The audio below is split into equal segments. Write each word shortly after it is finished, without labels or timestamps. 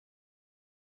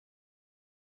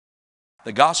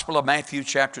The Gospel of Matthew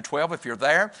chapter 12. If you're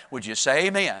there, would you say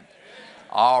amen? Amen.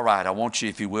 All right, I want you,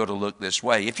 if you will, to look this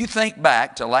way. If you think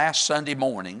back to last Sunday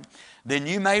morning, then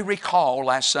you may recall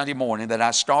last Sunday morning that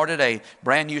I started a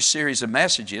brand new series of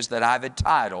messages that I've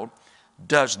entitled,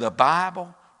 Does the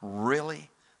Bible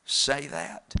Really Say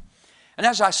That? And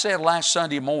as I said last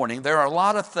Sunday morning, there are a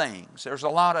lot of things. There's a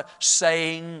lot of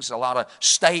sayings, a lot of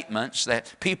statements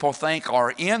that people think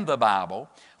are in the Bible,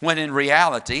 when in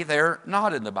reality they're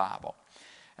not in the Bible.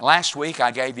 Last week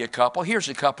I gave you a couple. Here's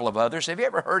a couple of others. Have you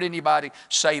ever heard anybody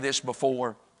say this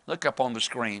before? Look up on the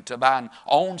screen. To thine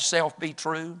own self be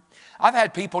true. I've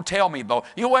had people tell me,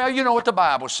 well, you know what the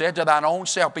Bible said, to thine own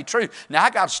self be true. Now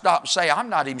I got to stop and say, I'm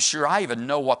not even sure I even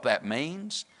know what that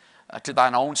means. To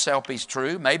thine own self be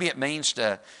true. Maybe it means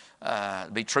to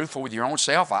be truthful with your own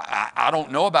self. I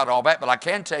don't know about all that, but I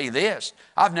can tell you this.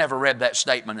 I've never read that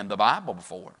statement in the Bible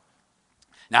before.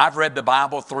 Now, I've read the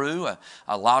Bible through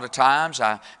a lot of times.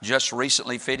 I just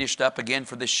recently finished up again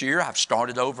for this year. I've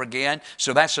started over again.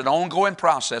 So that's an ongoing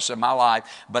process in my life.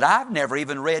 But I've never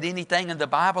even read anything in the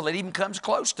Bible that even comes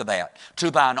close to that.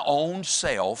 To thine own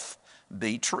self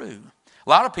be true. A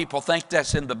lot of people think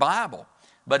that's in the Bible,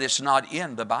 but it's not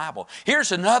in the Bible.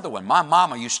 Here's another one. My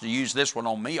mama used to use this one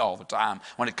on me all the time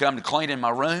when it come to cleaning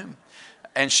my room.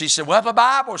 And she said, well, the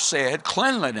Bible said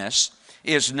cleanliness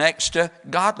is next to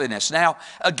godliness. Now,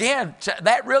 again,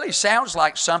 that really sounds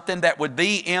like something that would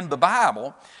be in the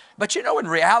Bible, but you know, in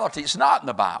reality, it's not in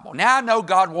the Bible. Now, I know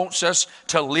God wants us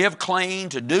to live clean,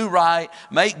 to do right,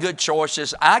 make good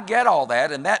choices. I get all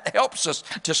that, and that helps us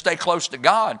to stay close to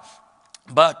God.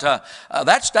 But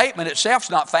that statement itself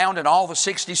is not found in all the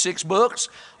 66 books,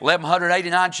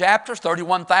 1,189 chapters,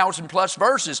 31,000 plus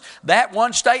verses. That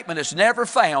one statement is never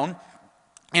found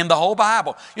in the whole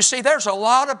Bible. You see, there's a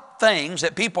lot of things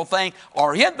that people think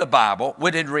are in the Bible,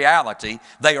 when in reality,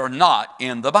 they are not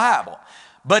in the Bible.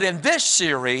 But in this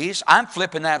series, I'm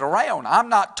flipping that around. I'm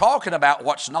not talking about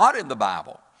what's not in the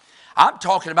Bible. I'm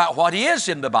talking about what is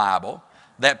in the Bible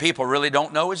that people really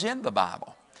don't know is in the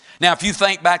Bible. Now, if you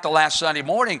think back to last Sunday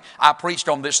morning, I preached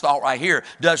on this thought right here.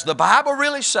 Does the Bible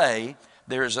really say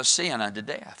there is a sin unto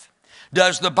death?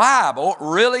 Does the Bible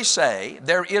really say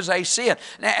there is a sin?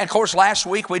 Now, of course, last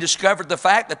week we discovered the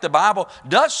fact that the Bible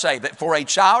does say that for a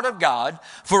child of God,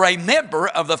 for a member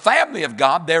of the family of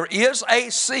God, there is a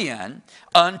sin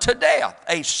unto death.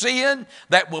 A sin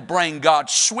that will bring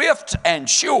God's swift and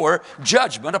sure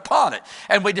judgment upon it.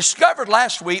 And we discovered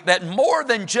last week that more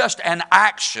than just an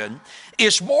action,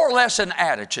 it's more or less an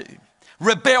attitude.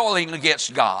 Rebelling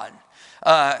against God.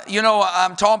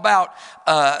 I'm talking about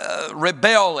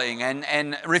rebelling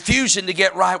and refusing to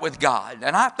get right with God.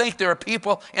 And I think there are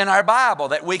people in our Bible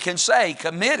that we can say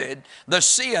committed the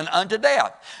sin unto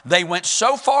death. They went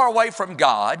so far away from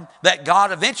God that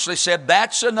God eventually said,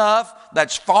 that's enough,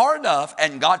 that's far enough,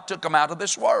 and God took them out of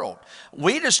this world.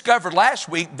 We discovered last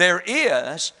week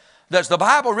does the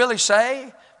Bible really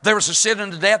say there is a sin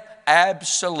unto death?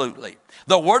 Absolutely.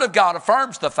 The Word of God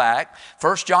affirms the fact,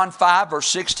 1 John 5 verse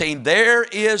 16, there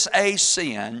is a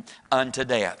sin unto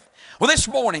death. Well, this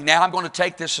morning now, I'm going to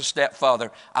take this a step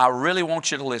further. I really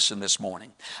want you to listen this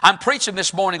morning. I'm preaching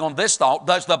this morning on this thought.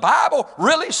 Does the Bible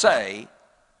really say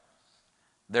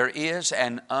there is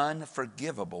an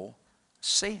unforgivable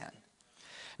sin?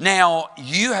 Now,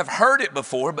 you have heard it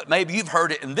before, but maybe you've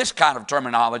heard it in this kind of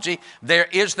terminology.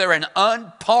 Is there an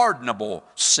unpardonable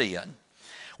sin?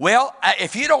 Well,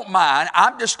 if you don't mind,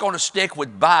 I'm just going to stick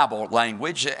with Bible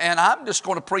language, and I'm just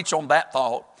going to preach on that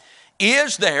thought.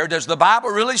 Does the Bible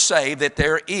really say that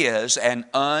there is an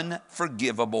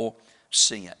unforgivable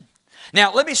sin?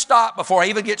 Now, let me stop before I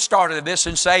even get started in this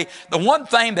and say the one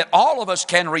thing that all of us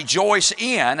can rejoice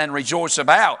in and rejoice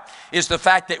about is the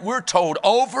fact that we're told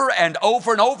over and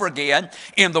over and over again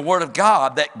in the Word of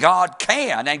God that God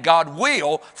can and God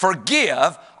will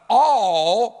forgive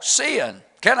all sin.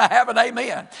 Can I have an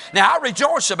amen? Now, I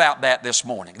rejoice about that this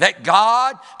morning, that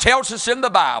God tells us in the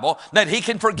Bible that He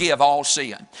can forgive all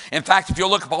sin. In fact, if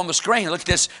you'll look up on the screen, look at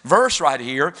this verse right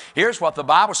here. Here's what the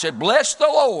Bible said, bless the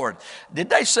Lord. Did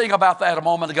they sing about that a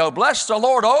moment ago? Bless the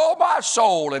Lord, oh my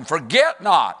soul, and forget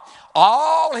not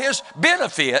all His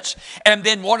benefits. And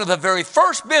then one of the very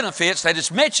first benefits that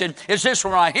is mentioned is this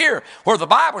one right here, where the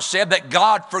Bible said that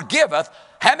God forgiveth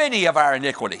how many of our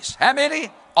iniquities? How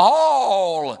many?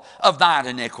 all of thine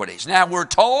iniquities. Now we're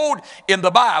told in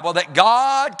the Bible that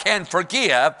God can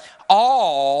forgive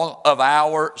all of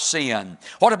our sin.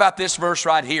 What about this verse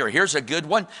right here? Here's a good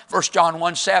one. 1 John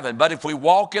 1:7. But if we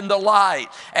walk in the light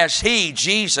as He,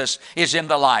 Jesus, is in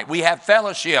the light, we have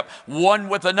fellowship one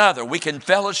with another. We can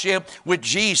fellowship with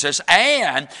Jesus,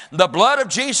 and the blood of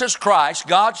Jesus Christ,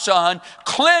 God's Son,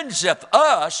 cleanseth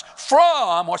us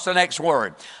from, what's the next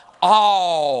word?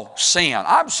 All sin.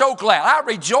 I'm so glad. I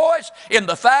rejoice in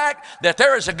the fact that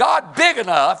there is a God big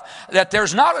enough that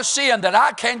there's not a sin that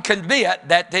I can commit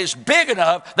that is big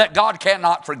enough that God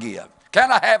cannot forgive.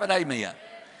 Can I have an amen?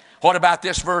 What about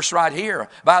this verse right here?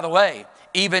 By the way,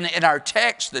 even in our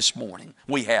text this morning,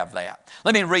 we have that.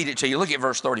 Let me read it to you. Look at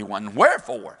verse 31.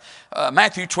 Wherefore,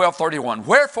 Matthew 12:31.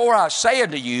 Wherefore I say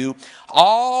unto you,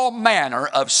 all manner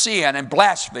of sin and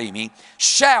blasphemy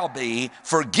shall be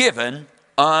forgiven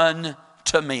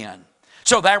unto men.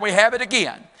 So there we have it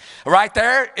again. Right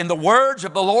there in the words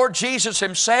of the Lord Jesus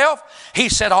Himself, He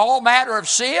said all manner of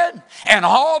sin and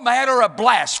all manner of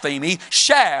blasphemy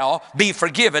shall be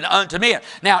forgiven unto men.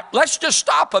 Now let's just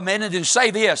stop a minute and say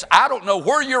this. I don't know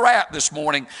where you're at this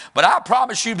morning, but I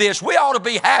promise you this. We ought to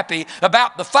be happy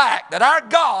about the fact that our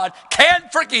God can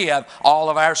forgive all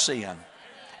of our sin.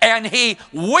 And He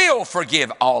will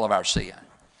forgive all of our sin.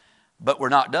 But we're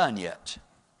not done yet.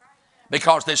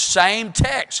 Because this same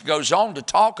text goes on to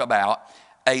talk about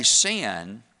a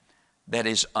sin that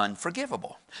is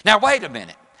unforgivable. Now wait a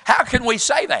minute. How can we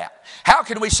say that? How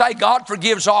can we say God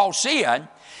forgives all sin,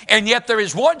 and yet there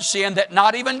is one sin that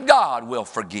not even God will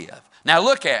forgive? Now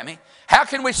look at me. How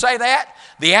can we say that?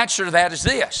 The answer to that is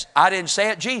this. I didn't say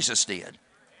it, Jesus did.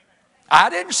 I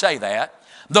didn't say that.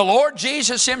 The Lord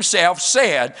Jesus Himself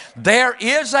said there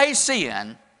is a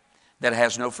sin that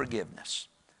has no forgiveness.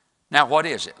 Now, what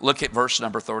is it? Look at verse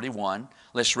number 31.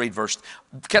 Let's read verse.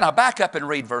 Can I back up and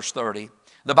read verse 30?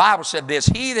 The Bible said this,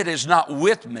 He that is not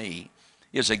with me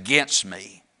is against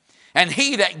me, and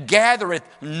he that gathereth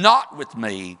not with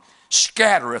me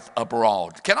scattereth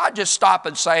abroad. Can I just stop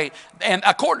and say, and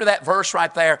according to that verse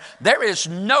right there, there is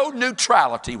no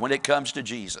neutrality when it comes to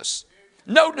Jesus.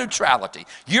 No neutrality.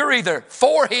 You're either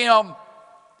for Him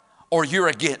or you're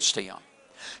against Him.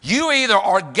 You either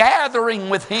are gathering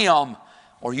with Him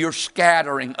or you're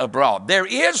scattering abroad. There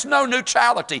is no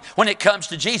neutrality when it comes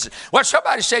to Jesus. Well,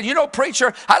 somebody said, you know,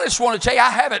 preacher, I just want to tell you, I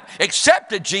haven't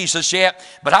accepted Jesus yet,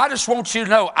 but I just want you to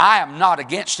know I am not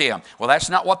against Him. Well, that's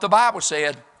not what the Bible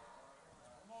said.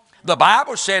 The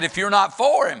Bible said if you're not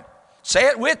for Him, say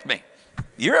it with me,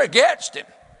 you're against Him.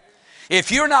 If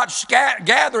you're not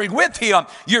gathering with Him,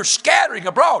 you're scattering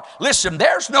abroad. Listen,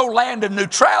 there's no land of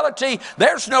neutrality.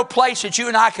 There's no place that you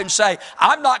and I can say,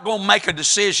 I'm not going to make a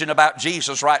decision about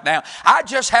Jesus right now. I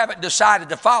just haven't decided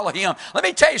to follow Him. Let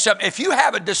me tell you something. If you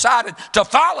haven't decided to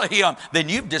follow Him, then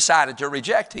you've decided to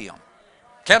reject Him.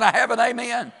 Can I have an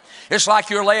amen? It's like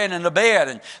you're laying in the bed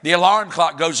and the alarm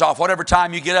clock goes off. Whatever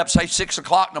time you get up, say 6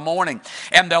 o'clock in the morning,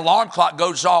 and the alarm clock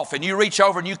goes off and you reach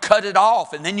over and you cut it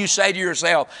off, and then you say to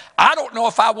yourself, I don't know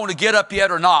if I want to get up yet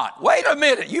or not. Wait a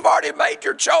minute. You've already made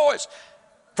your choice.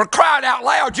 For crying out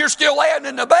loud, you're still laying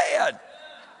in the bed.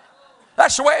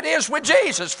 That's the way it is with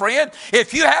Jesus, friend.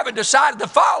 If you haven't decided to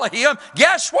follow Him,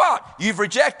 guess what? You've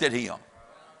rejected Him.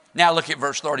 Now look at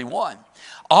verse 31.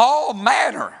 All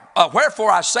manner, wherefore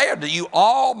I say unto you,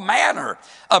 all manner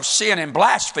of sin and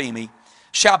blasphemy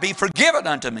shall be forgiven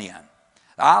unto men.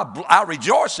 I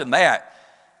rejoice in that.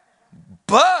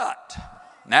 But,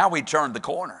 now we turn the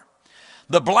corner.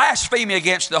 The blasphemy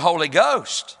against the Holy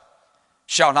Ghost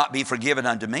shall not be forgiven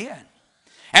unto men.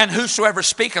 And whosoever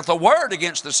speaketh a word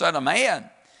against the Son of Man,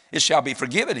 it shall be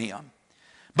forgiven him.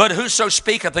 But whoso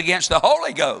speaketh against the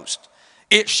Holy Ghost,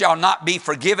 it shall not be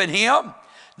forgiven him,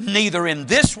 neither in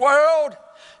this world,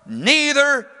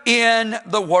 neither in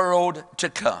the world to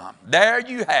come. There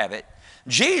you have it.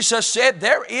 Jesus said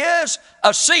there is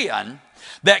a sin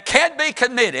that can be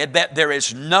committed that there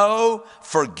is no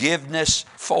forgiveness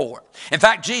for. In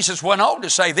fact, Jesus went on to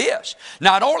say this.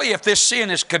 Not only if this sin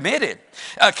is committed,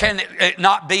 can it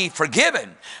not be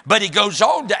forgiven, but He goes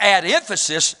on to add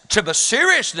emphasis to the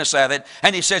seriousness of it,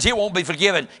 and He says it won't be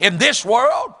forgiven in this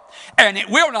world, and it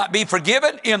will not be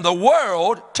forgiven in the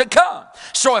world to come.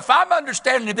 So if I'm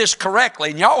understanding this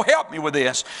correctly, and y'all help me with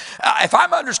this, if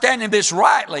I'm understanding this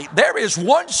rightly, there is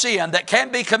one sin that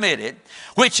can be committed,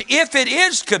 which if it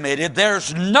is committed,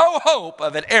 there's no hope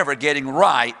of it ever getting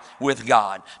right with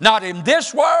God. Not in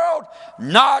this world,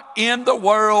 not in the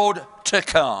world to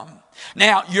come.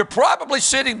 Now, you're probably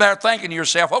sitting there thinking to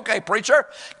yourself, okay, preacher,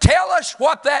 tell us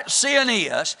what that sin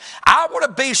is. I want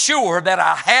to be sure that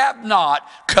I have not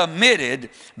committed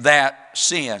that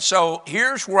sin. So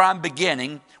here's where I'm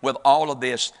beginning with all of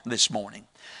this morning.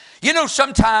 You know,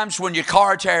 sometimes when your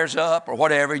car tears up or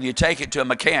whatever and you take it to a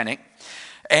mechanic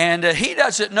and he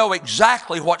doesn't know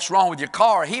exactly what's wrong with your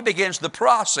car, he begins the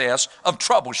process of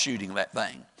troubleshooting that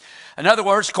thing. In other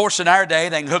words, of course, in our day,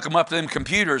 they can hook them up to them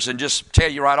computers and just tell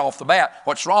you right off the bat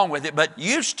what's wrong with it. But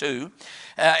used to,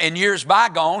 in years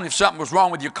bygone, if something was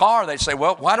wrong with your car, they'd say,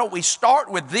 well, why don't we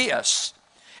start with this?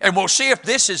 And we'll see if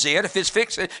this is it. If it's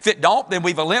fixed, if it don't, then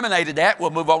we've eliminated that. We'll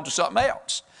move on to something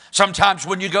else. Sometimes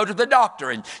when you go to the doctor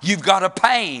and you've got a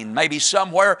pain, maybe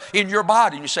somewhere in your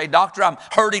body, and you say, doctor, I'm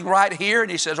hurting right here. And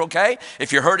he says, okay,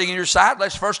 if you're hurting in your side,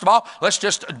 first of all, let's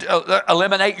just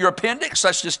eliminate your appendix.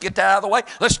 Let's just get that out of the way.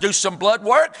 Let's do some blood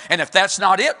work. And if that's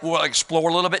not it, we'll explore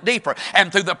a little bit deeper.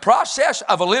 And through the process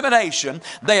of elimination,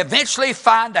 they eventually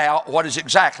find out what is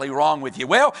exactly wrong with you.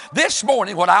 Well, this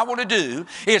morning, what I want to do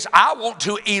is I want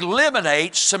to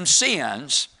eliminate some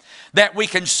sins that we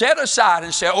can set aside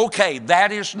and say, okay,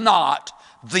 that is not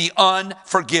the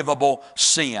unforgivable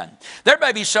sin. There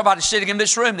may be somebody sitting in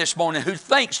this room this morning who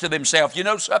thinks to themselves, you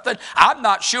know something, I'm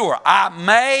not sure. I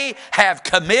may have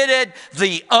committed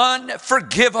the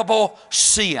unforgivable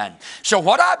sin. So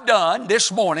what I've done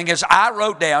this morning is I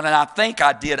wrote down, and I think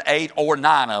I did 8 or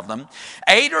 9 of them,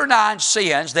 8 or 9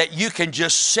 sins that you can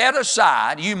just set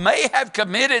aside. You may have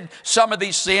committed some of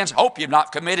these sins. Hope you've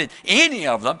not committed any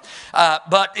of them.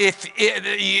 But if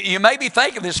you may be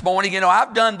thinking this morning, you know,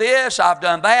 I've done this, I've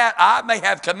done that, I may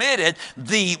have committed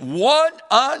the one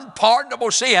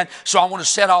unpardonable sin. So I want to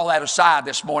set all that aside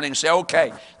this morning and say,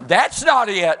 okay, that's not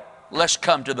it. Let's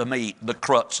come to the meat, the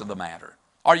crux of the matter.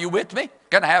 Are you with me?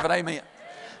 Can I have an amen?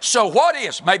 So what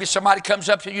is? Maybe somebody comes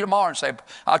up to you tomorrow and say,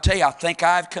 I'll tell you, I think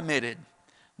I've committed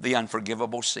the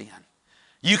unforgivable sin.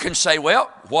 You can say, well,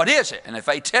 what is it? And if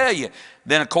they tell you,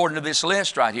 then according to this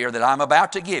list right here that I'm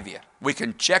about to give you, we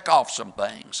can check off some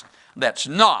things. That's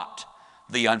not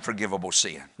the unforgivable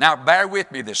sin. Now, bear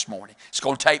with me this morning. It's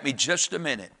going to take me just a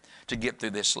minute to get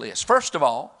through this list. First of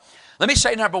all, let me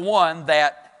say, number one,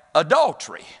 that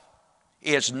adultery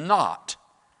is not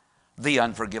the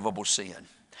unforgivable sin.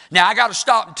 Now, I got to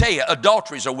stop and tell you,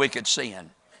 adultery is a wicked sin.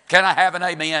 Can I have an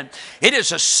amen? It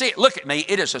is a sin. Look at me.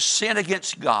 It is a sin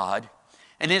against God,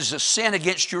 and it is a sin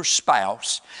against your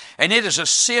spouse, and it is a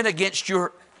sin against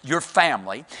your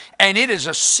family, and it is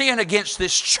a sin against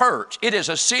this church. It is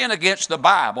a sin against the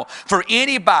Bible for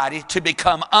anybody to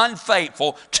become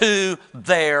unfaithful to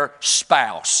their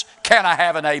spouse. Can I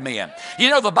have an amen? You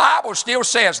know, the Bible still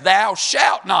says, thou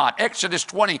shalt not, Exodus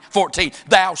 20:14,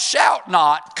 thou shalt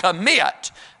not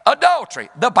commit adultery.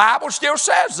 The Bible still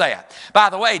says that.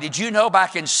 By the way, did you know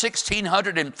back in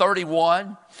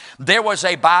 1631, there was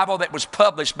a Bible that was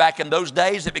published back in those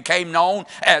days that became known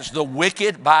as the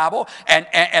Wicked Bible, and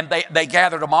they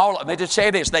gathered them all up. They just say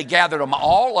this, they gathered them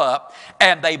all up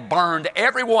and they burned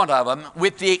every one of them,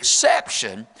 with the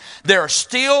exception, there are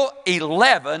still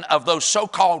 11 of those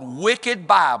so-called Wicked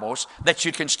Bibles that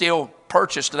you can still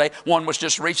purchase today. One was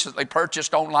just recently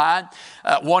purchased online.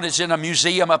 One is in a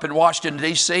museum up in Washington,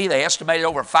 D.C. They estimated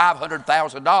over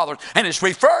 $500,000, and it's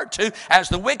referred to as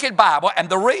the Wicked Bible. And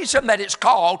the reason that it's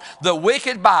called the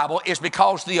Wicked Bible is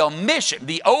because the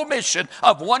omission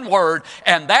of one word,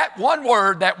 and that one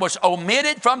word that was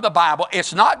omitted from the Bible,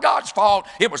 it's not God's fault,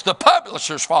 it was the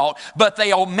publisher's fault, but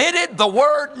they omitted the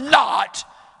word not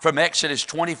from Exodus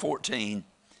 20:14,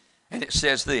 and it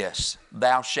says this,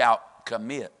 thou shalt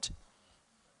commit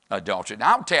adultery.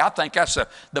 Now, I'll tell you, I think that's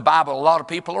the Bible a lot of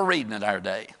people are reading in our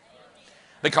day.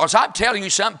 Because I'm telling you,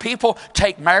 some people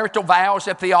take marital vows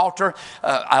at the altar.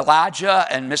 Elijah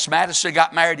and Miss Madison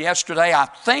got married yesterday. I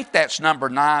think that's number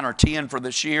 9 or 10 for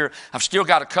this year. I've still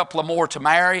got a couple of more to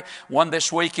marry. One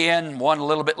this weekend, one a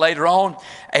little bit later on.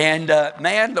 And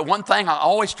man, the one thing I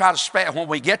always try to spare when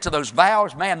we get to those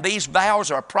vows, man, these vows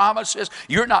are promises.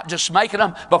 You're not just making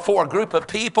them before a group of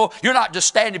people. You're not just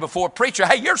standing before a preacher.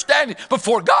 Hey, you're standing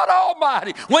before God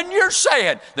Almighty when you're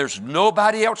saying, there's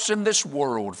nobody else in this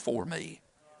world for me.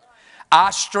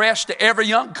 I stress to every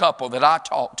young couple that I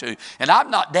talk to, and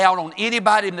I'm not down on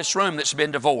anybody in this room that's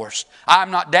been divorced.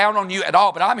 I'm not down on you at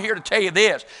all, but I'm here to tell you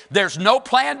this. There's no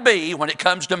plan B when it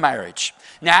comes to marriage.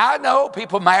 Now, I know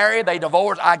people marry, they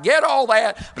divorce. I get all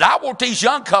that, but I want these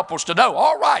young couples to know,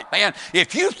 all right, man,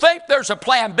 if you think there's a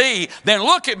plan B, then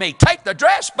look at me. Take the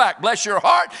dress back, bless your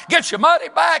heart. Get your money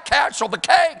back, cancel the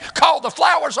cake, call the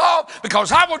flowers off,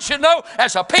 because I want you to know,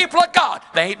 as a people of God,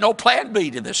 there ain't no plan B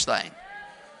to this thing.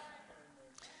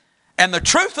 And the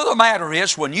truth of the matter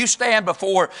is, when you stand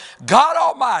before God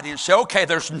Almighty and say, okay,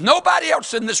 there's nobody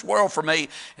else in this world for me,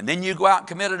 and then you go out and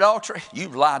commit adultery,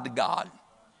 you've lied to God.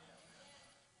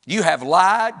 You have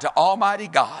lied to Almighty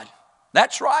God.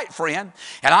 That's right, friend.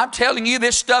 And I'm telling you,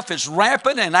 this stuff is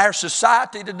rampant in our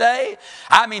society today.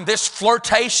 I mean, this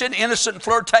flirtation, innocent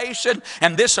flirtation,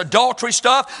 and this adultery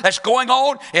stuff that's going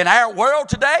on in our world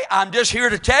today, I'm just here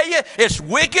to tell you, it's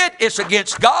wicked, it's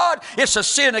against God, it's a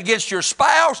sin against your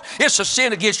spouse, it's a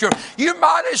sin against your... You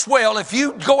might as well, if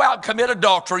you go out and commit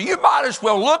adultery, you might as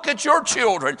well look at your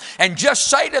children and just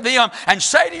say to them and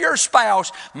say to your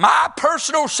spouse, my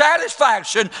personal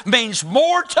satisfaction means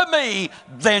more to me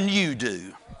than you do.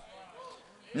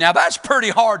 Now that's pretty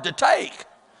hard to take,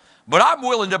 but I'm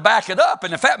willing to back it up.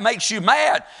 And if that makes you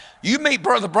mad, you meet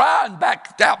Brother Brian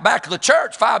out back of the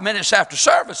church 5 minutes after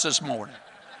service this morning.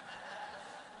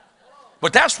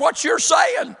 But that's what you're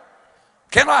saying.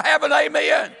 Can I have an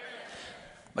amen?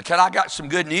 But I got some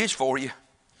good news for you.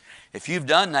 If you've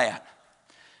done that,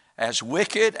 as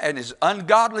wicked and as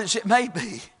ungodly as it may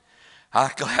be, I'm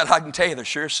glad I can tell you there's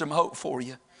sure some hope for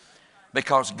you,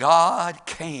 because God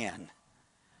can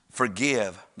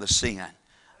forgive the sin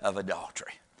of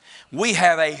adultery. We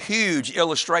have a huge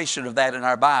illustration of that in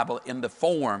our Bible in the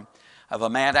form of a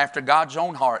man after God's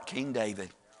own heart, King David.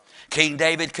 King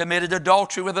David committed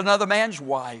adultery with another man's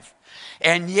wife.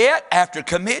 And yet, after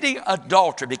committing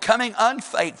adultery, becoming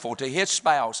unfaithful to his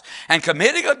spouse, and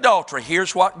committing adultery,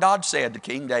 here's what God said to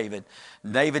King David.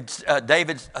 David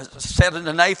said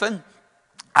unto Nathan,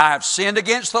 I have sinned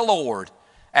against the Lord.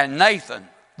 And Nathan,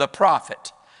 the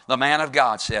prophet, the man of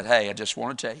God, said, hey, I just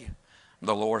want to tell you,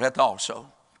 the Lord hath also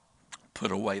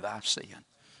put away thy sin.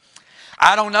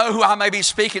 I don't know who I may be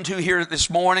speaking to here this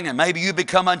morning, and maybe you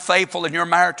become unfaithful in your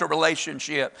marital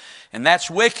relationship, and that's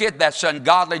wicked, that's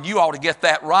ungodly, and you ought to get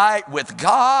that right with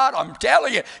God. I'm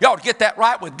telling you, you ought to get that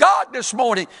right with God this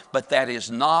morning, but that is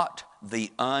not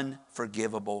the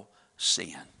unforgivable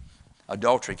sin.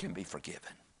 Adultery can be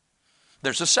forgiven.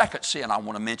 There's a second sin I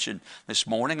want to mention this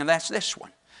morning, and that's this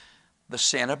one. The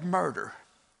sin of murder.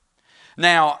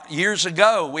 Now, years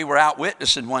ago, we were out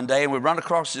witnessing one day, and we run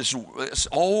across this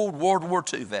old World War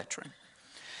II veteran.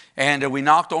 And we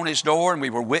knocked on his door, and we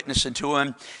were witnessing to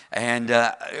him. And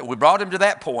we brought him to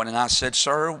that point, and I said,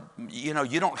 sir, you know,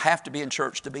 you don't have to be in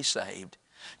church to be saved.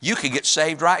 You could get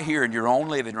saved right here in your own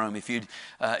living room if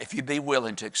you'd be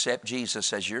willing to accept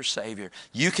Jesus as your Savior.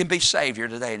 You can be saved here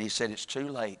today. And he said, it's too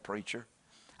late, preacher.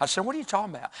 I said, what are you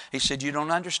talking about? He said, you don't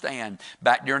understand.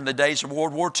 Back during the days of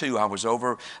World War II, I was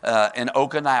over in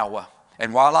Okinawa.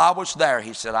 And while I was there,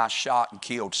 he said, I shot and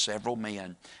killed several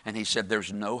men. And he said,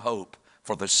 there's no hope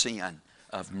for the sin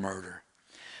of murder.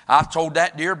 I told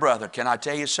that dear brother, can I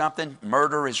tell you something?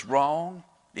 Murder is wrong.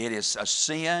 It is a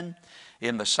sin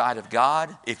in the sight of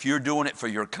God. If you're doing it for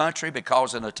your country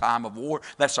because in a time of war,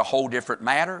 that's a whole different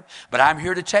matter. But I'm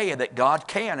here to tell you that God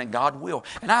can and God will.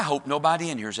 And I hope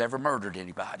nobody in here has ever murdered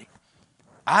anybody.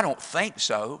 I don't think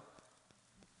so.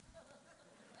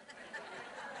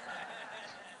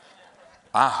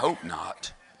 I hope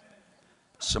not.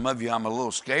 Some of you, I'm a little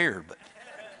scared, but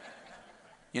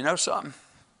you know something?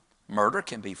 Murder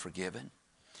can be forgiven.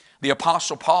 The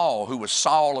Apostle Paul, who was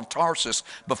Saul of Tarsus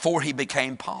before he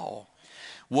became Paul,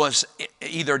 was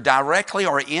either directly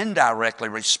or indirectly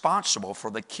responsible for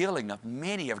the killing of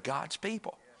many of God's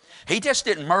people. He just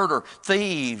didn't murder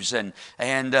thieves and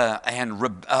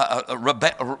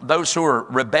those who are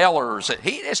rebellers.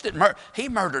 He just didn't murder. He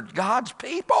murdered God's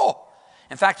people.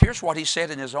 In fact, here's what he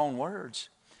said in his own words.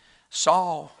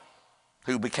 Saul,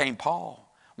 who became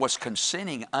Paul, was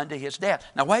consenting unto his death.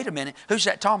 Now, wait a minute. Who's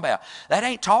that talking about? That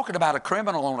ain't talking about a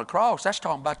criminal on a cross. That's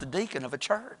talking about the deacon of a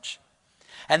church.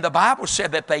 And the Bible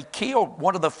said that they killed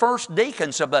one of the first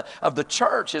deacons of the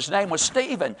church. His name was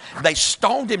Stephen. They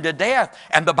stoned him to death.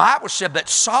 And the Bible said that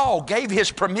Saul gave his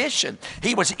permission.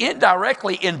 He was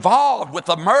indirectly involved with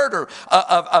the murder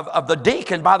of the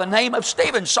deacon by the name of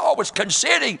Stephen. Saul was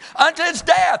consenting unto his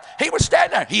death. He was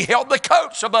standing there. He held the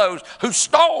coats of those who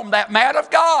stoned that man of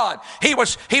God. He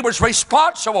was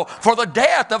responsible for the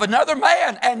death of another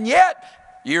man. And yet,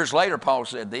 years later, Paul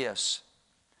said this.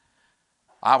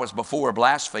 I was before a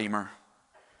blasphemer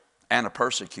and a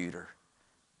persecutor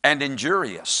and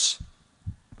injurious.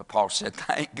 But Paul said,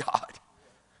 thank God,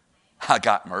 I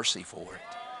got mercy for it.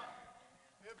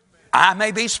 I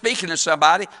may be speaking to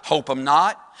somebody, hope I'm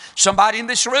not. Somebody in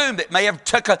this room that may have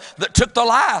took the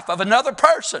life of another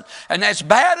person. And as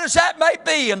bad as that may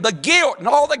be, and the guilt and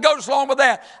all that goes along with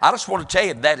that, I just want to tell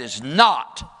you that is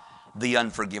not the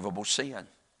unforgivable sin.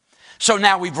 So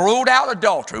now we've ruled out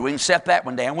adultery. We can set that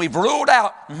one down. We've ruled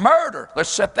out murder.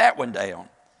 Let's set that one down.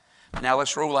 Now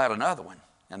let's rule out another one,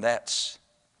 and that's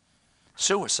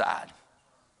suicide.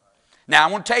 Now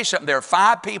I want to tell you something. There are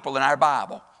 5 people in our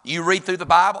Bible. You read through the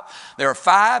Bible, there are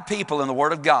 5 people in the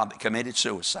Word of God that committed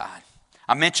suicide.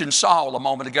 I mentioned Saul a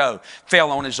moment ago,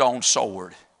 fell on his own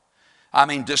sword. I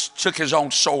mean, just took his own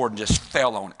sword and just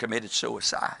fell on it, committed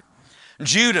suicide.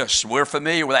 Judas, we're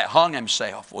familiar with that, hung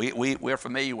himself. We're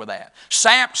familiar with that.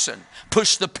 Samson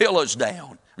pushed the pillars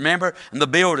down. Remember? And the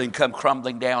building come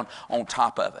crumbling down on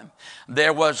top of him.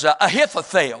 There was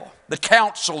Ahithophel, the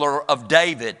counselor of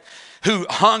David, who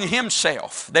hung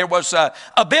himself. There was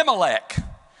Abimelech,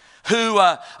 who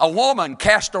a woman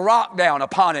cast a rock down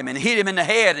upon him and hit him in the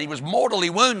head, and he was mortally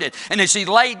wounded. And as he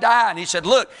lay dying, he said,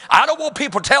 look, I don't want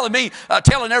people telling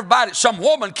everybody that some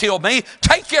woman killed me.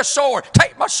 Take your sword,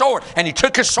 take my sword. And he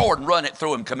took his sword and run it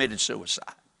through him, committed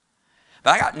suicide.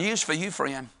 But I got news for you,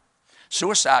 friend.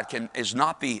 Suicide is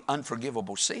not the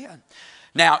unforgivable sin.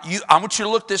 Now, I want you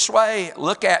to look this way.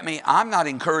 Look at me. I'm not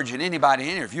encouraging anybody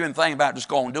in here. If you're thinking about just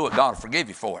go and do it, God will forgive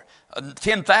you for it.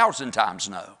 10,000 times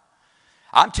no.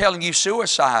 I'm telling you,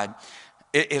 suicide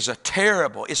is a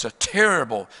terrible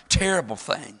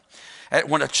thing.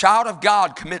 When a child of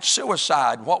God commits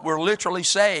suicide, what we're literally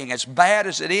saying, as bad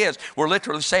as it is, we're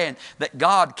literally saying that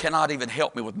God cannot even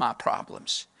help me with my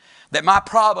problems. That my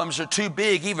problems are too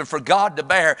big even for God to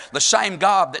bear. The same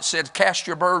God that said, cast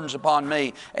your burdens upon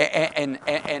me and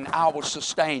I will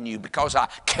sustain you because I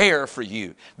care for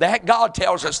you. That God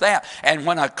tells us that. And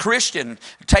when a Christian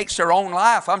takes their own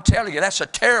life, I'm telling you, that's a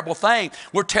terrible thing.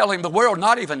 We're telling the world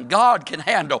not even God can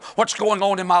handle what's going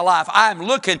on in my life. I'm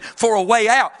looking for a way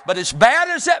out. But as bad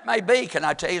as that may be, can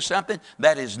I tell you something?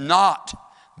 That is not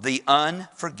the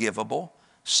unforgivable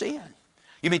sin.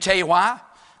 You may tell you why?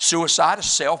 Suicide is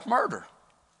self-murder.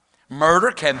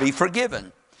 Murder can be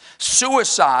forgiven.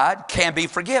 Suicide can be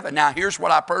forgiven. Now, here's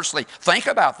what I personally think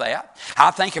about that. I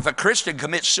think if a Christian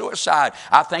commits suicide,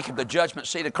 I think of the judgment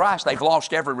seat of Christ, they've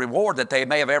lost every reward that they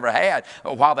may have ever had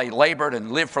while they labored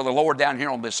and lived for the Lord down here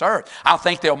on this earth. I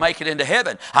think they'll make it into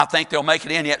heaven. I think they'll make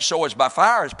it in, yet so is by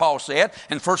fire, as Paul said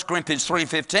in 1 Corinthians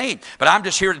 3:15. But I'm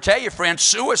just here to tell you, friends,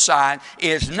 suicide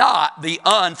is not the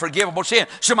unforgivable sin.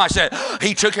 Somebody said,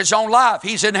 he took his own life.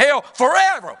 He's in hell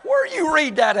forever. Where do you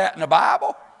read that at in the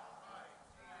Bible?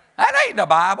 That ain't the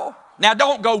Bible. Now,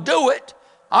 don't go do it.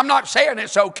 I'm not saying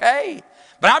it's okay.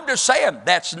 But I'm just saying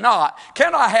that's not.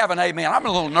 Can I have an amen? I'm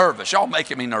a little nervous. Y'all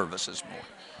making me nervous this morning.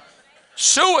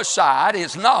 Suicide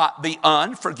is not the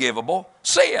unforgivable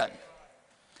sin.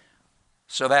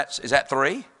 So is that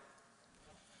 3?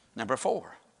 Number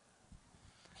 4.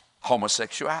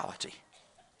 Homosexuality.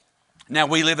 Now,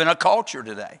 we live in a culture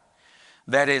today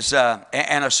that is,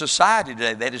 and a society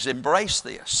today that has embraced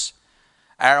this.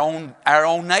 Our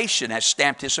own nation has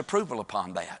stamped its approval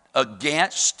upon that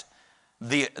against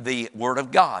the Word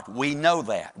of God. We know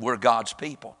that. We're God's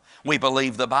people. We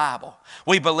believe the Bible.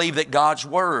 We believe that God's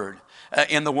Word,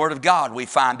 in the Word of God, we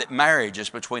find that marriage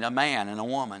is between a man and a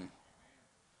woman.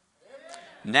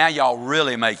 Now y'all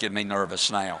really making me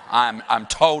nervous now. I'm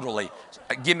totally,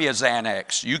 give me a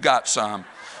Xanax. You got some.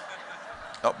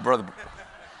 Oh, brother.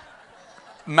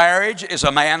 Marriage is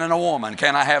a man and a woman.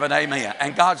 Can I have an amen?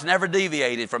 And God's never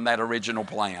deviated from that original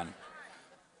plan.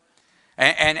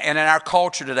 And in our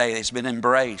culture today, it's been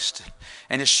embraced.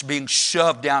 And it's being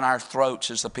shoved down our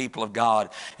throats as the people of God.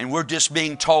 And we're just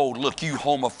being told, look, you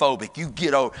homophobic, you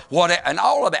get over whatever. And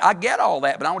all of that. I get all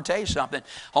that, but I want to tell you something.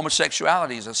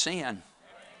 Homosexuality is a sin.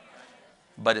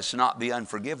 But it's not the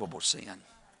unforgivable sin.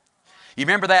 You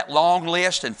remember that long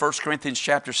list in 1 Corinthians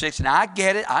chapter 6? Now, I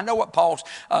get it. I know what Paul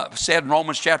said in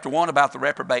Romans chapter 1 about the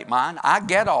reprobate mind. I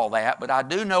get all that, but I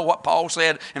do know what Paul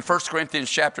said in 1 Corinthians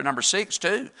chapter number 6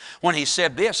 too. When he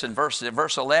said this in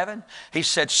verse 11, he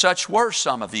said, such were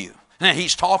some of you. And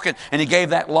he's talking, and he gave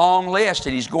that long list,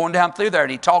 and he's going down through there,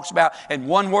 and he talks about, and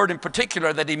one word in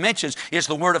particular that he mentions is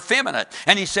the word effeminate.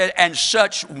 And he said, and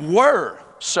such were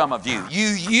some of you. You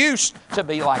used to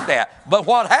be like that. But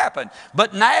what happened?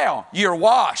 But now you're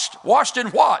washed. Washed in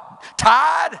what?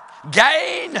 Tide?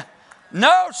 Gain?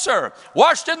 No, sir.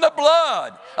 Washed in the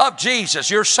blood of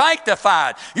Jesus. You're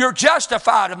sanctified. You're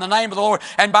justified in the name of the Lord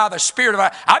and by the Spirit of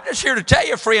God. I'm just here to tell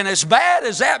you, friend, as bad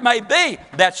as that may be,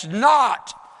 that's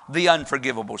not the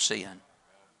unforgivable sin.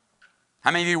 How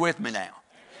many of you are with me now?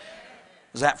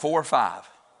 Is that 4 or 5?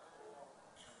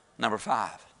 Number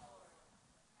 5.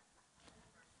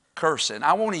 Cursing.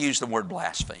 I want to use the word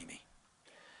blasphemy.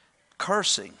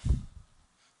 Cursing,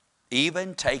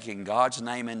 even taking God's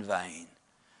name in vain,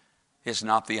 is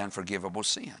not the unforgivable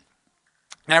sin.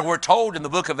 Now, we're told in the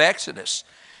book of Exodus,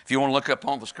 if you want to look up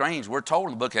on the screens, we're told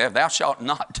in the book of Exodus, thou shalt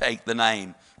not take the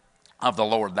name of the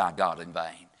Lord thy God in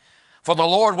vain. For the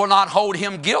Lord will not hold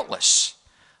him guiltless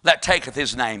that taketh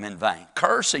his name in vain.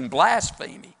 Cursing,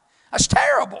 blasphemy. That's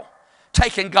terrible.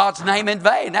 Taking God's name in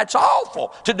vain. That's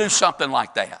awful to do something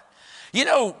like that. You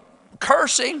know,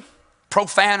 cursing,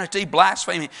 profanity,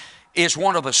 blasphemy is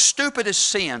one of the stupidest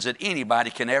sins that anybody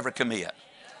can ever commit.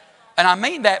 And I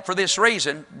mean that for this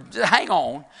reason. Hang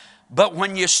on. But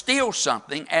when you steal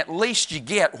something, at least you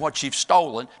get what you've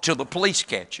stolen till the police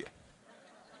catch you.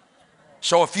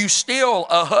 So if you steal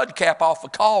a hubcap off a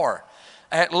car,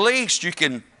 at least you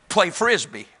can play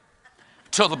frisbee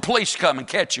till the police come and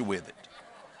catch you with it.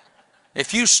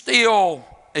 If you steal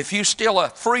a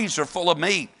freezer full of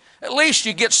meat, at least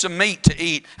you get some meat to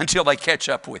eat until they catch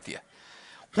up with you.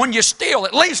 When you steal,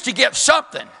 at least you get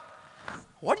something.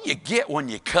 What do you get when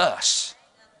you cuss?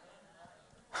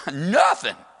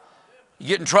 Nothing. You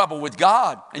get in trouble with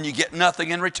God and you get nothing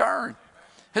in return.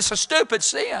 It's a stupid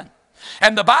sin.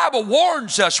 And the Bible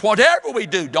warns us, whatever we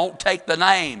do, don't take the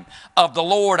name of the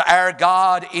Lord our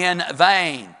God in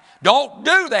vain. Don't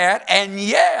do that. And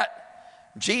yet,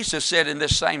 Jesus said in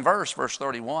this same verse, verse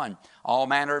 31, all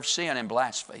manner of sin and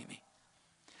blasphemy.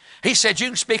 He said, you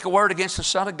can speak a word against the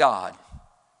Son of God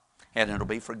and it'll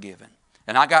be forgiven.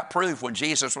 And I got proof when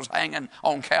Jesus was hanging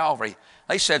on Calvary.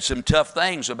 They said some tough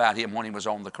things about him when he was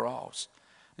on the cross.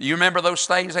 You remember those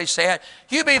things they said?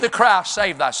 You be the Christ,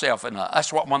 save thyself and us.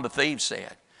 That's what one of the thieves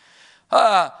said.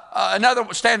 Another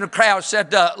standing crowd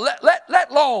said,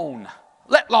 let alone.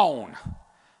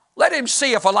 Let him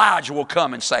see if Elijah will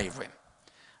come and save him.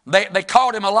 They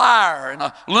called him a liar and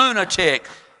a lunatic.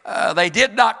 They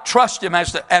did not trust him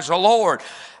as the Lord.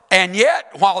 And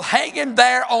yet, while hanging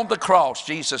there on the cross,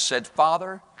 Jesus said,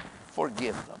 Father,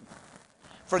 forgive them.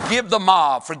 Forgive the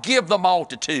mob. Forgive the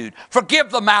multitude.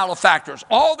 Forgive the malefactors.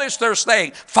 All this they're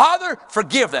saying. Father,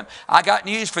 forgive them. I got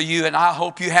news for you, and I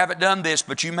hope you haven't done this,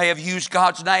 but you may have used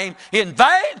God's name in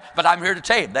vain. But I'm here to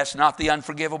tell you, that's not the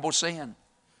unforgivable sin.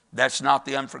 That's not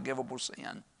the unforgivable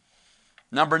sin.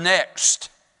 Number next,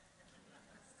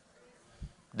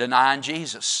 denying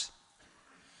Jesus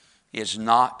is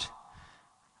not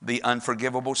the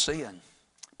unforgivable sin.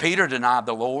 Peter denied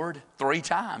the Lord 3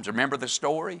 times. Remember the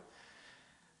story?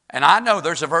 And I know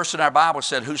there's a verse in our Bible that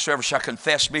said, whosoever shall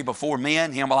confess me before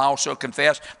men, him will I also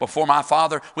confess before my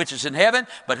Father which is in heaven.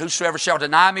 But whosoever shall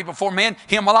deny me before men,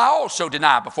 him will I also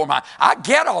deny before my... I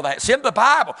get all that. It's in the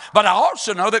Bible. But I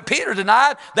also know that Peter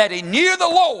denied that he knew the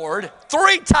Lord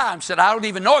 3 times. Said, I don't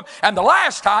even know him. And the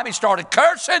last time he started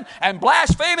cursing and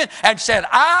blaspheming and said,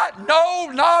 I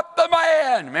know not the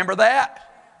man. Remember that?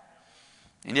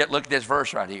 And yet look at this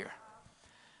verse right here.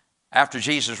 After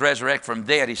Jesus resurrected from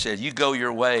dead, he said, you go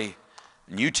your way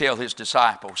and you tell his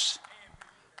disciples.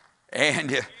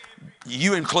 And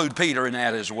you include Peter in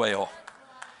that as well.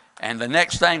 And the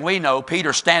next thing we know,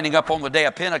 Peter's standing up on the day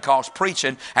of Pentecost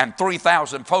preaching, and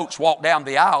 3,000 folks walked down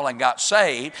the aisle and got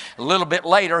saved. A little bit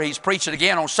later, he's preaching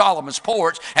again on Solomon's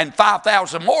porch, and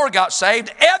 5,000 more got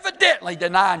saved. Evidently,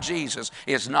 denying Jesus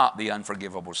is not the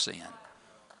unforgivable sin.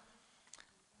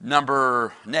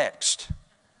 Next.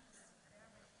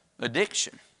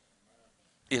 Addiction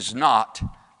is not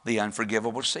the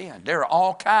unforgivable sin. There are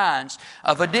all kinds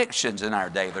of addictions in our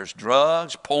day. There's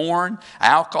drugs, porn,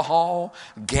 alcohol,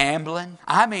 gambling.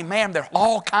 I mean, man, there's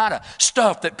all kind of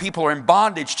stuff that people are in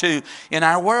bondage to in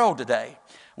our world today.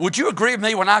 Would you agree with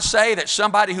me when I say that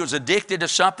somebody who's addicted to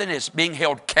something is being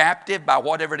held captive by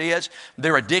whatever it is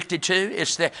they're addicted to?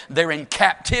 It's that they're in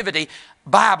captivity.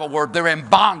 Bible word, they're in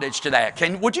bondage to that.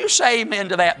 Would you say amen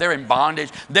to that? They're in bondage.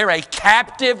 They're a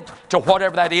captive to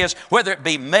whatever that is, whether it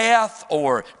be meth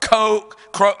or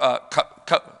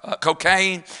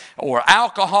cocaine or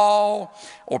alcohol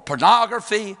or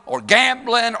pornography or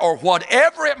gambling or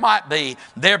whatever it might be.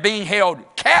 They're being held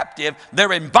captive.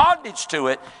 They're in bondage to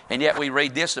it. And yet we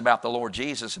read this about the Lord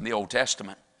Jesus in the Old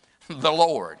Testament. The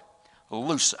Lord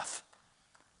looseth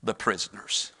the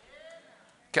prisoners.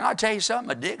 Can I tell you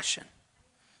something? Addiction.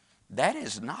 That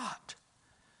is not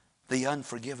the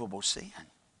unforgivable sin.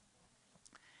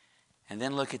 And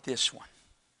then look at this one.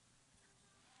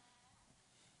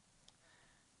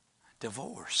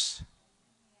 Divorce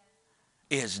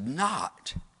is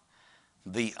not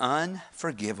the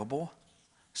unforgivable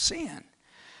sin.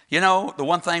 You know, the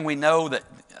one thing we know that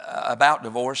about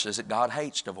divorce is that God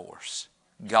hates divorce.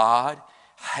 God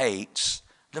hates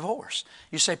divorce.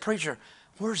 You say, preacher,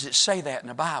 where does it say that in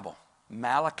the Bible?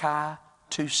 Malachi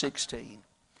 2:16.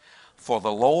 For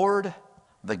the Lord,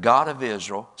 the God of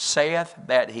Israel, saith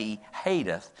that he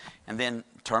hateth, and then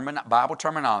Bible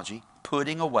terminology,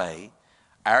 putting away,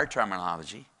 our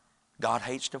terminology, God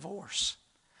hates divorce.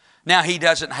 Now, he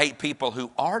doesn't hate people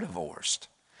who are divorced,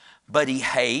 but he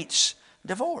hates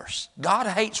divorce. God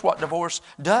hates what divorce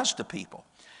does to people.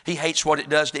 He hates what it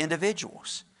does to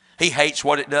individuals. He hates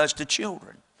what it does to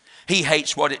children. He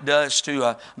hates what it does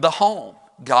to the home.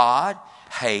 God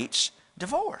hates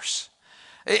divorce.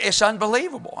 It's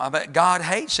unbelievable. I bet God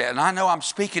hates that. And I know I'm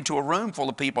speaking to a room full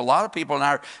of people. A lot of people in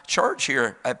our church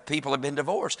here, people have been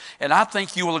divorced. And I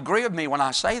think you will agree with me when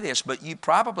I say this, but you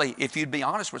probably, if you'd be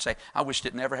honest, would say, I wished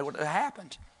it never would have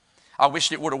happened. I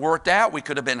wished it would have worked out. We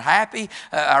could have been happy.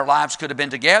 Our lives could have been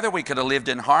together. We could have lived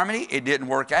in harmony. It didn't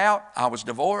work out. I was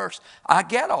divorced. I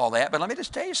get all that, but let me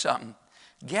just tell you something.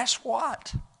 Guess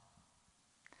what?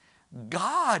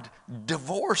 God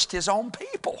divorced His own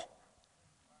people.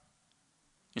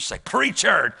 You say,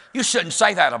 preacher, you shouldn't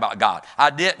say that about God. I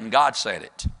didn't. God said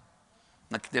it.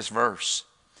 Look at this verse.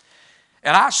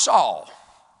 And I saw,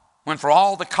 when for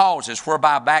all the causes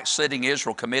whereby backsliding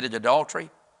Israel committed adultery,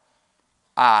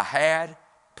 I had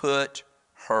put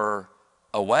her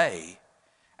away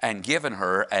and given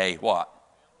her a what?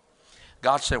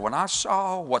 God said, when I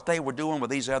saw what they were doing with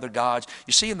these other gods,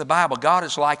 you see in the Bible, God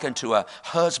is likened to a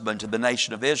husband to the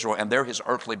nation of Israel, and they're His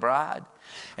earthly bride.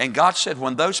 And God said,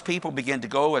 when those people begin to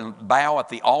go and bow at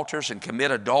the altars and commit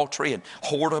adultery and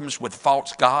whoredoms with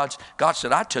false gods, God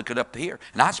said, I took it up here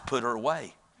and I put her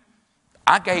away.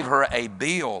 I gave her a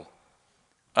bill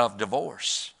of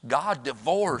divorce. God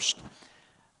divorced.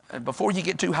 And before you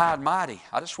get too high and mighty,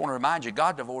 I just want to remind you,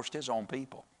 God divorced His own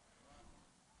people.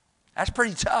 That's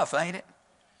pretty tough, ain't it?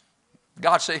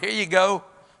 God said, here you go.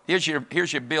 Here's your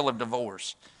bill of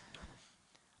divorce.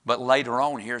 But later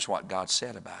on, here's what God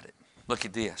said about it. Look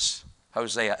at this.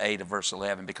 Hosea 8 verse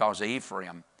 11. Because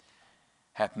Ephraim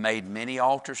hath made many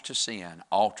altars to sin,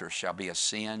 altars shall be a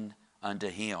sin unto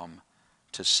him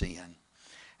to sin.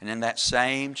 And in that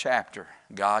same chapter,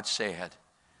 God said,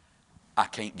 I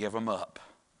can't give them up.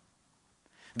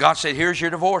 God said, here's your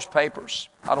divorce papers.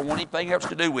 I don't want anything else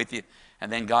to do with you.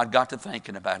 And then God got to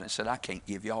thinking about it and said, I can't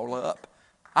give you all up.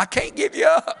 I can't give you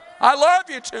up. I love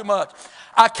you too much.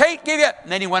 I can't give you up.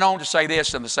 And then He went on to say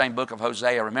this in the same book of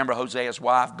Hosea. Remember Hosea's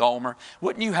wife, Gomer?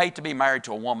 Wouldn't you hate to be married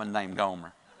to a woman named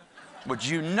Gomer? Would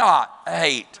you not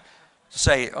hate to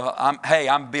say, hey,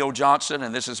 I'm Bill Johnson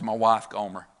and this is my wife,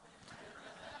 Gomer?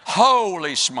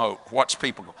 Holy smoke, what's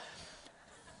people go?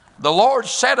 The Lord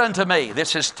said unto me,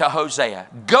 this is to Hosea,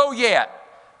 go yet,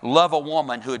 love a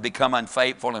woman who had become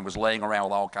unfaithful and was laying around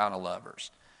with all kind of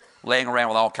lovers. Laying around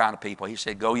with all kind of people. He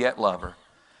said, go yet love her.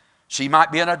 She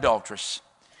might be an adulteress,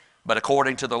 but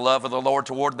according to the love of the Lord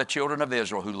toward the children of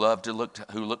Israel who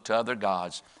looked to other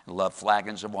gods and loved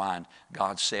flagons of wine,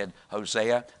 God said,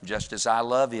 Hosea, just as I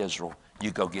love Israel, you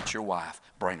go get your wife,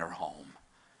 bring her home.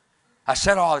 I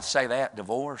said all to say that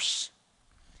divorce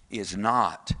is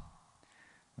not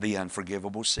the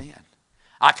unforgivable sin.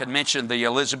 I could mention the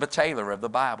Elizabeth Taylor of the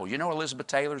Bible. You know Elizabeth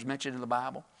Taylor is mentioned in the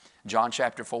Bible? John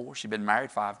chapter 4. She'd been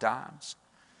married 5 times.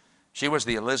 She was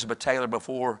the Elizabeth Taylor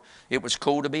before it was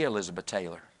cool to be Elizabeth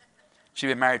Taylor. She'd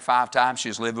been married 5 times. She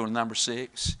was living with number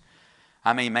 6.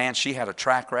 I mean, man, she had a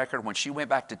track record. When she went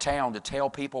back to town to tell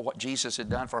people what Jesus had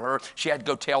done for her, she had to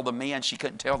go tell the men. She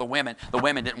couldn't tell the women. The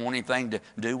women didn't want anything to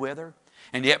do with her.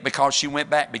 And yet, because she went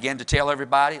back, began to tell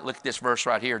everybody, look at this verse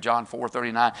right here, John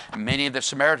 4:39. Many of the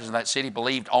Samaritans in that city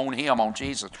believed on Him, on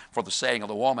Jesus, for the saying of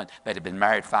the woman that had been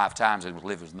married 5 times and was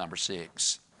living with number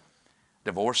 6.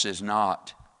 Divorce is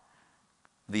not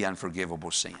the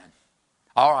unforgivable sin.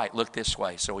 All right, look this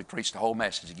way. So we preached the whole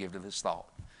message to give to this thought.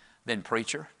 Then,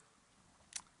 preacher,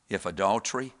 if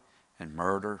adultery and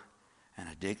murder and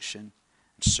addiction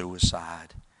and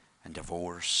suicide and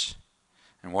divorce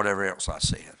and whatever else I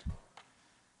said,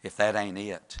 if that ain't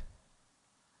it,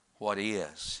 what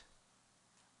is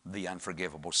the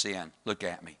unforgivable sin? Look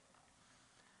at me.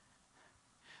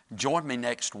 Join me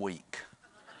next week.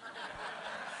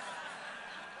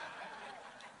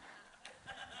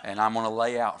 And I'm going to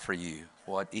lay out for you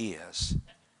what is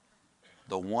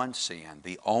the one sin,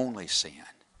 the only sin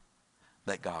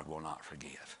that God will not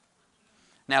forgive.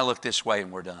 Now look this way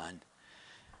and we're done.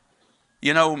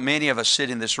 You know, many of us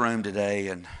sit in this room today,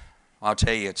 and I'll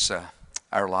tell you, it's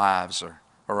our lives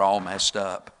are all messed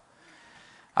up.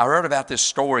 I heard about this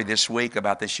story this week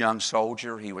about this young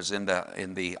soldier. He was in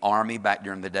the army back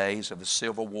during the days of the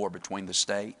Civil War between the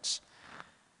states.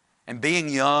 And being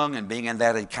young and being in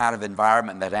that kind of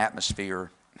environment, that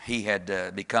atmosphere, he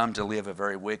had become to live a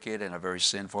very wicked and a very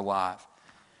sinful life.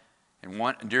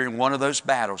 And during one of those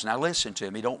battles, now listen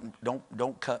to me,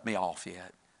 don't cut me off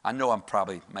yet. I know I'm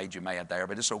probably made you mad there,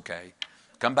 but it's okay.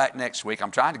 Come back next week. I'm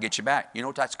trying to get you back. You know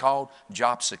what that's called?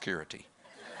 Job security.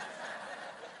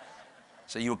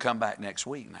 So you'll come back next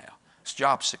week now. It's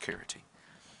job security.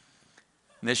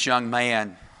 And this young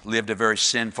man lived a very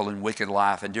sinful and wicked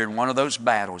life. And during one of those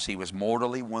battles, he was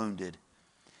mortally wounded.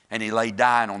 And he lay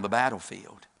dying on the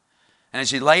battlefield. And as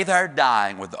he lay there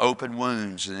dying with open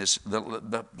wounds and his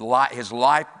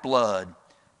lifeblood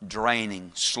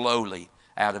draining slowly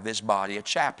out of his body, a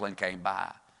chaplain came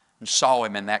by and saw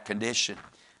him in that condition.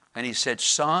 And he said,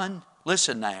 "Son,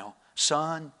 listen now.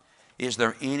 Son, is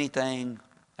there anything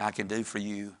I can do for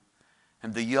you?"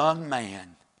 And the young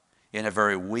man, in a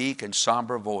very weak and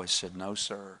somber voice, said, "No,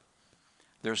 sir.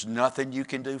 There's nothing you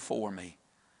can do for me.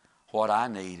 What I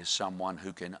need is someone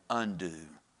who can undo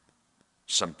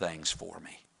some things for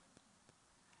me."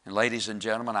 And ladies and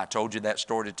gentlemen, I told you that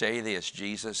story to tell you this.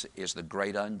 Jesus is the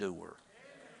great undoer.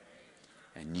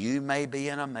 And you may be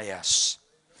in a mess.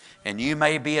 And you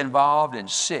may be involved in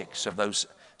 6 of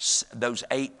those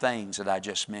 8 things that I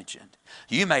just mentioned.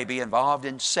 You may be involved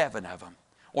in 7 of them,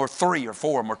 or 3 or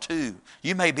 4 of them, or 2.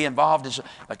 You may be involved in,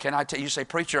 can I tell you, say,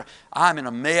 "Preacher, I'm in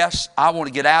a mess. I want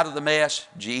to get out of the mess."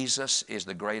 Jesus is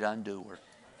the great undoer.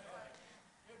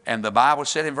 And the Bible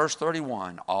said in verse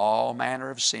 31, "All manner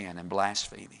of sin and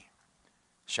blasphemy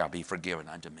shall be forgiven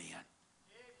unto men."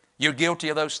 You're guilty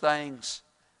of those things?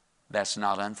 That's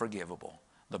not unforgivable.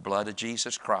 The blood of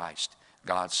Jesus Christ,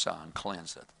 God's Son,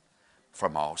 cleanseth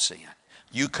from all sin.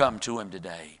 You come to Him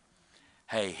today.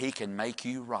 Hey, He can make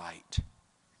you right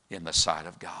in the sight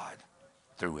of God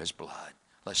through His blood.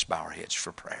 Let's bow our heads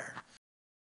for prayer.